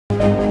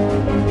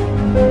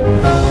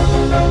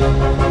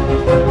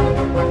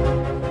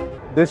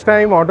This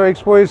time Auto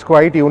Expo is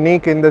quite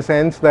unique in the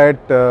sense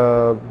that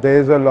there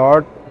is a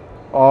lot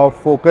of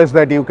focus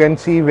that you can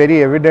see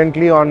very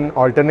evidently on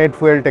alternate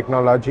fuel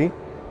technology.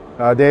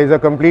 There is a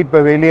complete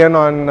pavilion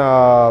on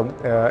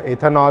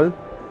ethanol.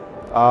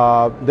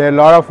 There are a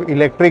lot of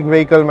electric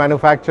vehicle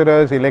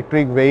manufacturers,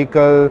 electric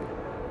vehicle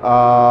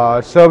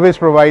service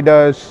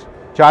providers,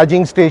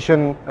 charging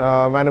station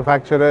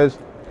manufacturers.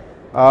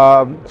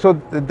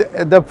 So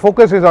the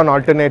focus is on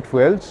alternate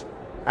fuels,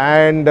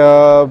 and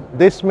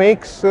this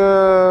makes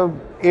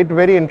it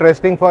very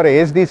interesting for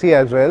ASDC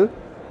as well,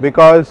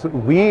 because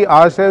we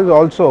ourselves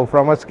also,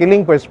 from a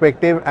skilling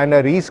perspective and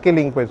a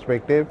reskilling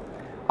perspective,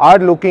 are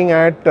looking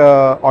at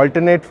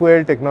alternate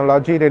fuel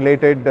technology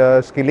related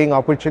skilling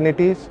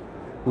opportunities.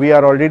 We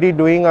are already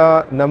doing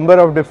a number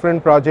of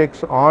different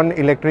projects on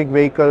electric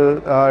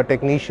vehicle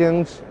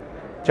technicians,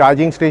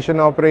 charging station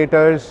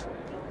operators,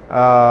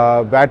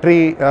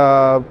 battery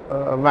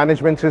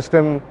management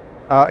system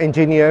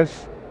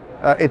engineers,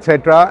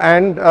 etc.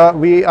 And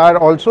we are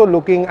also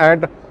looking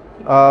at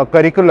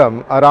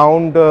curriculum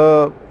around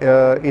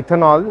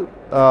ethanol,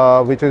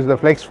 which is the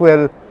flex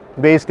fuel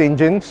based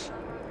engines,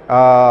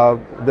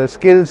 the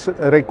skills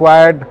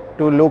required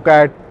to look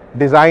at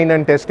design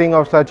and testing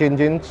of such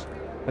engines.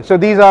 So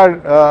these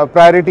are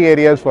priority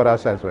areas for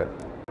us as well.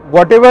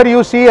 Whatever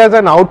you see as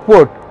an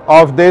output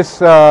of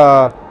this in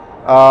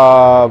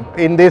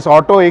this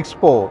Auto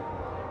Expo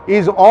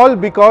is all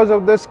because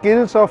of the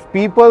skills of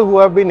people who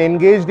have been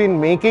engaged in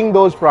making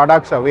those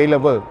products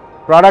available,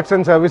 products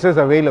and services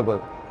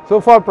available. So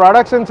for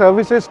products and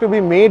services to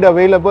be made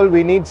available,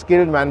 we need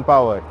skilled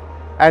manpower,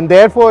 and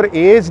therefore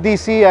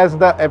ASDC as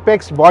the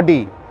apex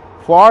body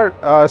for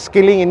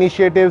skilling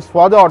initiatives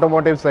for the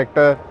automotive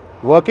sector,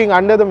 working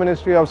under the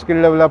Ministry of Skill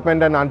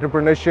Development and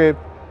Entrepreneurship,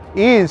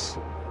 is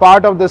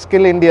part of the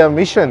Skill India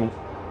mission,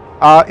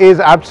 is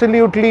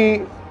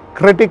absolutely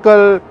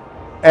critical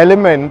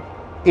element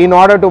in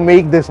order to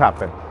make this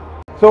happen.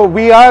 So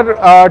we are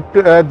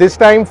this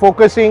time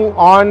focusing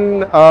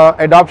on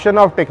adoption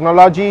of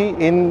technology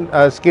in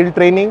skill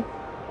training,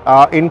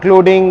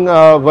 including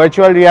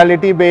virtual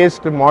reality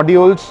based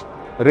modules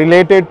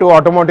related to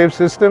automotive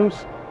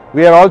systems.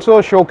 We are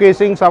also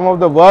showcasing some of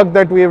the work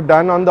that we have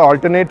done on the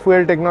alternate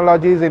fuel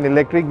technologies in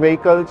electric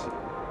vehicles,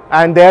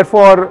 and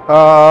therefore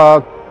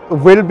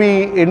will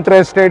be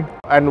interested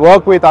and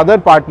work with other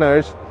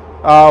partners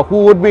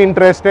who would be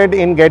interested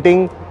in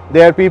getting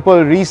their people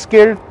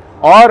reskilled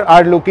or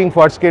are looking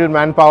for skilled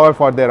manpower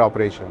for their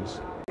operations.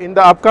 In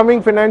the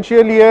upcoming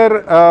financial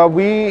year,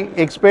 we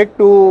expect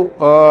to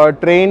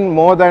train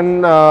more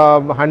than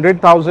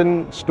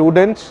 100,000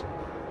 students.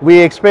 We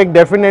expect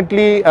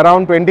definitely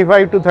around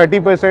 25 to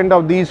 30%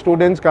 of these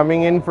students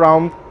coming in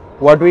from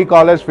what we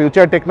call as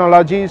future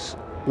technologies,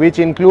 which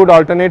include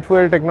alternate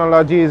fuel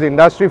technologies,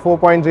 industry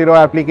 4.0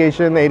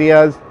 application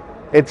areas,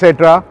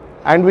 etc.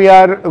 And we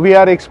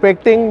are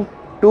expecting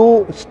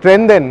to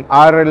strengthen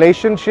our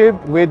relationship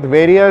with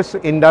various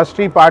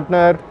industry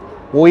partner,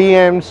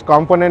 OEMs,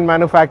 component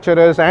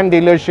manufacturers and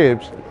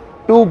dealerships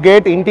to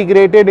get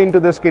integrated into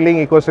the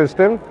skilling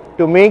ecosystem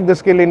to make the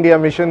Skill India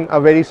mission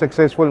a very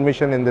successful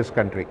mission in this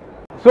country.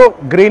 So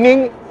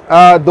greening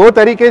दो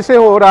तरीके से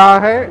हो रहा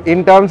है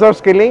in terms of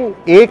skilling.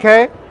 एक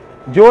है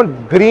जो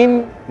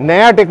green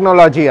नया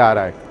technology आ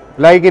रहा है,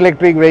 like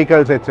electric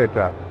vehicles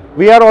etc.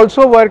 We are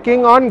also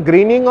working on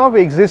greening of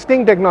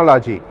existing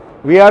technology.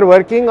 We are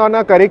working on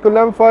a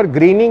curriculum for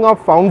greening of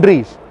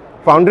foundries.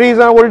 Foundries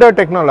are older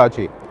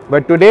technology,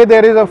 but today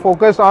there is a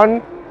focus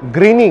on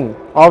greening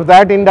of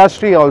that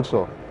industry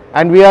also,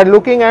 and we are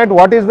looking at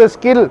what is the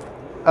skill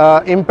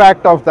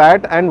impact of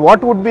that and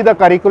what would be the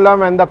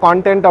curriculum and the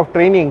content of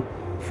training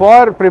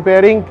for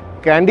preparing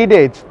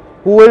candidates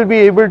who will be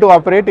able to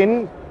operate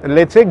in,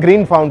 let's say,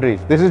 green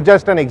foundries. This is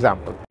just an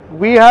example.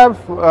 We have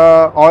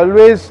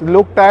always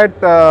looked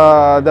at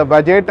the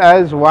budget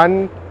as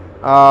one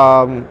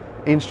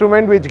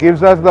instrument which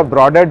gives us the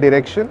broader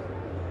direction.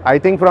 I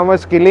think from a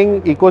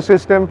skilling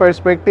ecosystem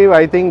perspective,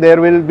 I think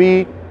there will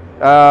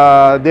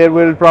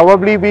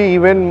probably be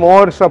even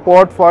more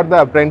support for the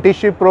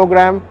apprenticeship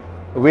program,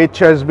 which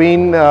has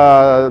been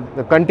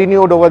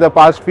continued over the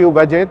past few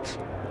budgets.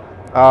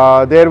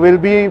 There will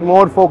be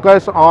more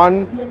focus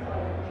on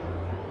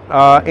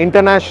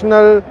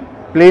international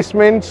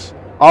placements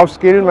of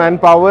skilled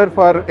manpower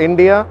for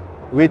India,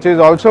 which has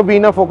also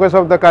been a focus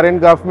of the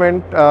current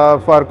government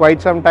for quite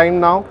some time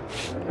now,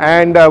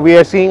 and we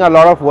are seeing a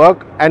lot of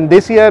work. And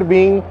this year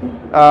being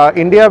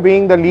India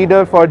being the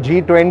leader for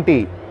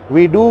G20,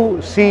 we do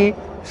see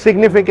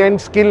significant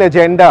skill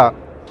agenda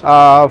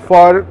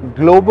for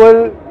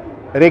global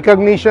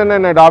recognition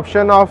and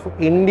adoption of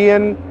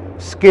Indian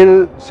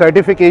skill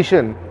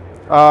certification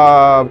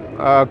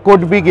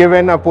could be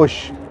given a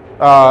push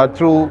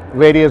through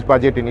various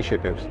budget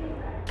initiatives.